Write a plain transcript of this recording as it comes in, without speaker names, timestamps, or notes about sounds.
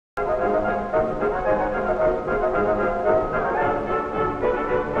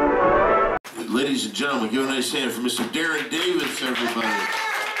gentlemen, give a nice hand for Mr. Darran Davis, everybody.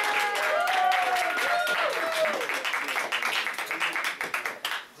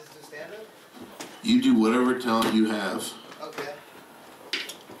 You do whatever talent you have. Okay.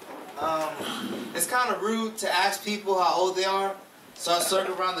 It's kind of rude to ask people how old they are, so I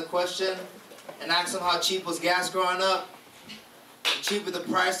circle around the question and ask them how cheap was gas growing up. The cheaper the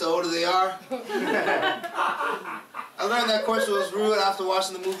price, the older they are. I learned that question was rude after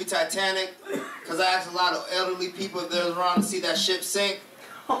watching the movie Titanic, because I asked a lot of elderly people if they was around to see that ship sink.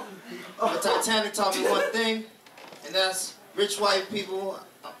 But Titanic taught me one thing, and that's rich white people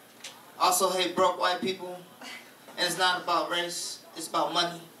also hate broke white people, and it's not about race, it's about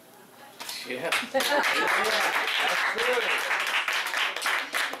money. Yeah.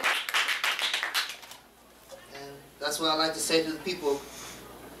 And that's what I like to say to the people.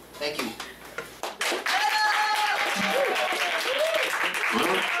 Thank you.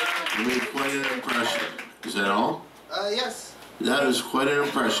 Well, you made quite an impression. Is that all? Yes. That is quite an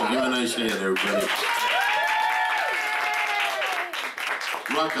impression. Give a nice hand, everybody.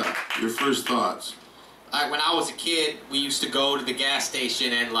 Rucka, your first thoughts. When I was a kid, we used to go to the gas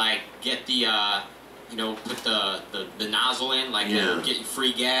station and like get the, you know, put the nozzle in, like get you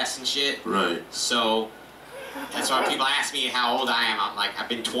free gas and shit. Right. So that's why people ask me how old I am. I'm like, I've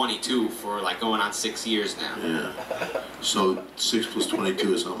been 22 for like going on 6 years now. Yeah. So 6 plus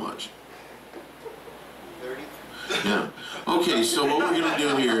 22 is how much? 30. Yeah. Okay, so what we're going to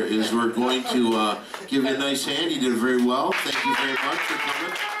do here is we're going to give you a nice hand. You did very well. Thank you very much for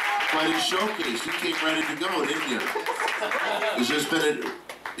coming. Quite a showcase. You came ready to go, didn't you? Has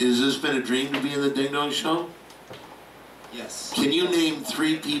this been a dream to be in the Ding Dong Show? Yes. Can you name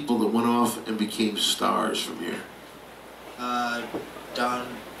 3 people that went off and became stars from here? Don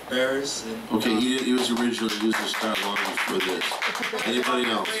Barris and... Okay, he was originally a star long before this. Anybody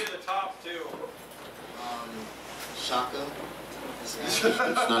else? The top 2. Shaka. It's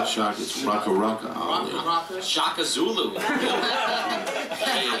not Shaka, it's Raka Raka. Oh, yeah. Raka. Shaka Zulu.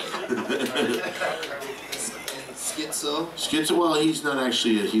 Schizo. Schizo, well, he's not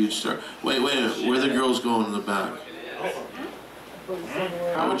actually a huge star. Wait a minute, where are the girls going in the back?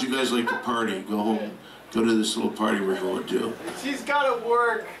 How would you guys like to party? Go home, go to this little party we're going to. She's gotta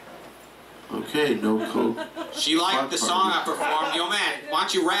work. Okay, no coke. She liked the song I performed. Yo, man, why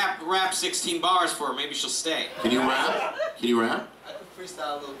don't you rap 16 bars for her? Maybe she'll stay. Can you rap? Can you rap? I can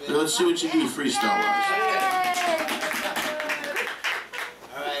freestyle a little bit. Let's see what you do freestyle-wise.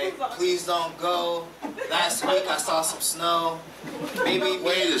 Alright, please don't go. Last week I saw some snow. Maybe...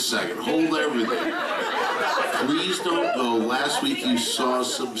 Wait a second, hold everything. Please don't go. Last week you saw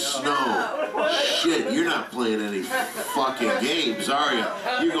some snow. Shit, you're not playing any fucking games, are you?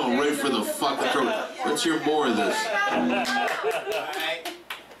 You're going right for the fucking throat. Let's hear more of this. Alright.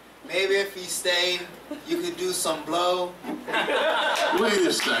 Maybe if you stayed, you could do some blow. Wait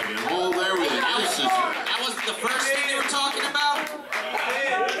a second, hold everything. That wasn't the first thing they were talking about?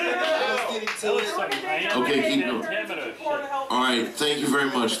 Okay, keep going. Alright, thank you very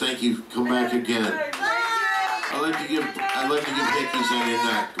much. Thank you. Come back again. I'd like to give hickeys on your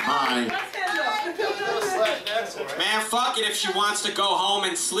neck. Bye. Man, fuck it if she wants to go home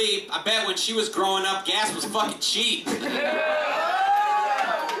and sleep. I bet when she was growing up, gas was fucking cheap. Did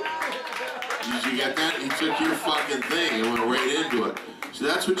you get that? He took your fucking thing and went right into it. So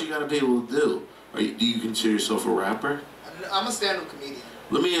that's what you gotta be able to do. Do you consider yourself a rapper? I'm a stand-up comedian.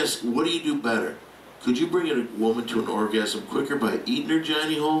 Let me ask, what do you do better? Could you bring a woman to an orgasm quicker by eating her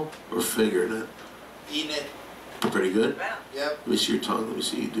Johnny hole or figuring it? Eating it. Pretty good? Yep. Let me see your tongue. Let me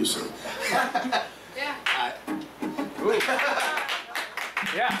see you do something. Yeah.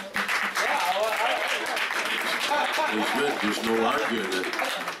 Yeah. It's good. There's no arguing it.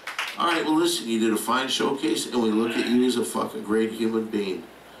 All right, well, listen, you did a fine showcase, and we look at you as a fucking great human being.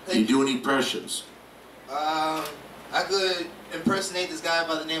 Do you do any impressions? I could impersonate this guy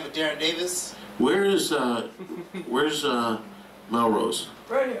by the name of Darran Davis. Where's Melrose?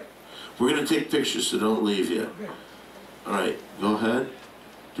 Right here. We're going to take pictures, so don't leave yet. All right, go ahead.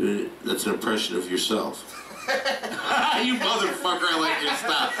 That's an impression of yourself. You motherfucker, I like your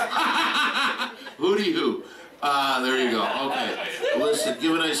stuff. Hootie hoo. There you go. Okay. Listen,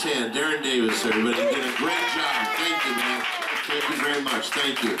 give a nice hand. Darran Davis, everybody. You did a great job. Thank you, man. Thank you very much.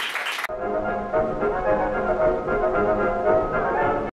 Thank you.